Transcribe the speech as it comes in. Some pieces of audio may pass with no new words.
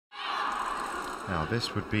Now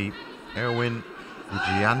this would be Erwein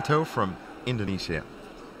Wijayanto from Indonesia.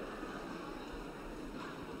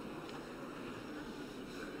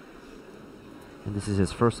 And this is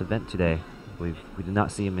his first event today. We did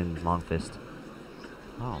not see him in long fist.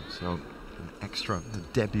 Oh, so an extra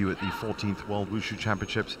debut at the 14th World Wushu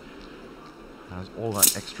Championships. Has all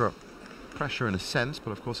that extra pressure in a sense,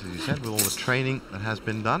 but of course, as you said, with all the training that has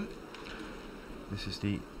been done, this is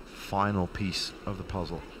the final piece of the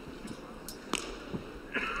puzzle.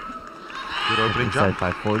 Good opening jump.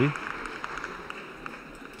 540.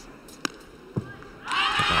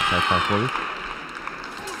 Outside 540.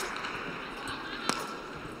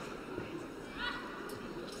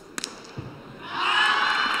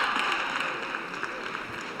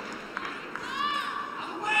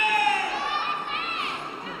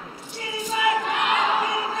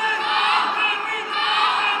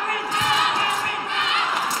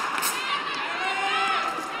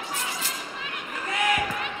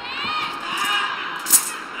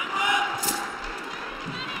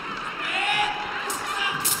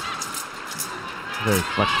 Very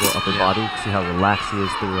flexible upper body. See how relaxed he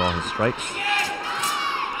is through all his strikes.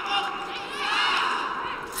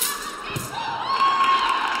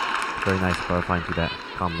 Very nice clarifying through that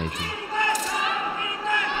combination.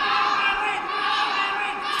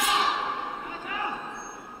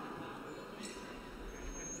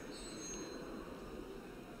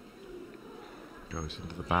 Goes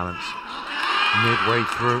into the balance midway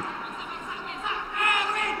through.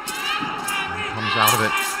 And comes out of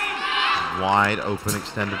it. Wide open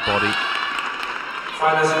extended body.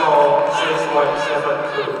 Final score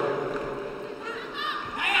 6.72.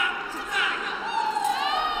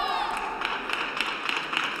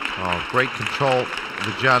 Oh, great control of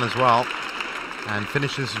the Jian as well, and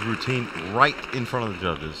finishes his routine right in front of the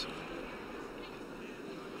judges.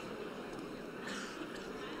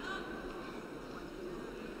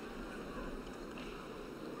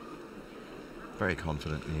 Very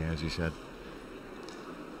confident in the air, as you said.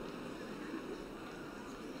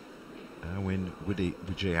 Erwein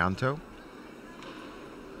Wijayanto,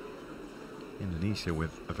 Indonesia,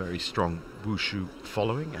 with a very strong wushu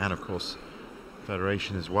following, and of course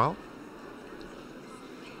federation as well.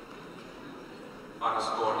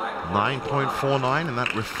 9.49, and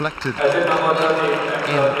that reflected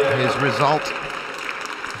in his result.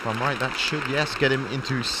 If I'm right, that should, yes, get him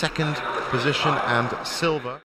into second position and silver.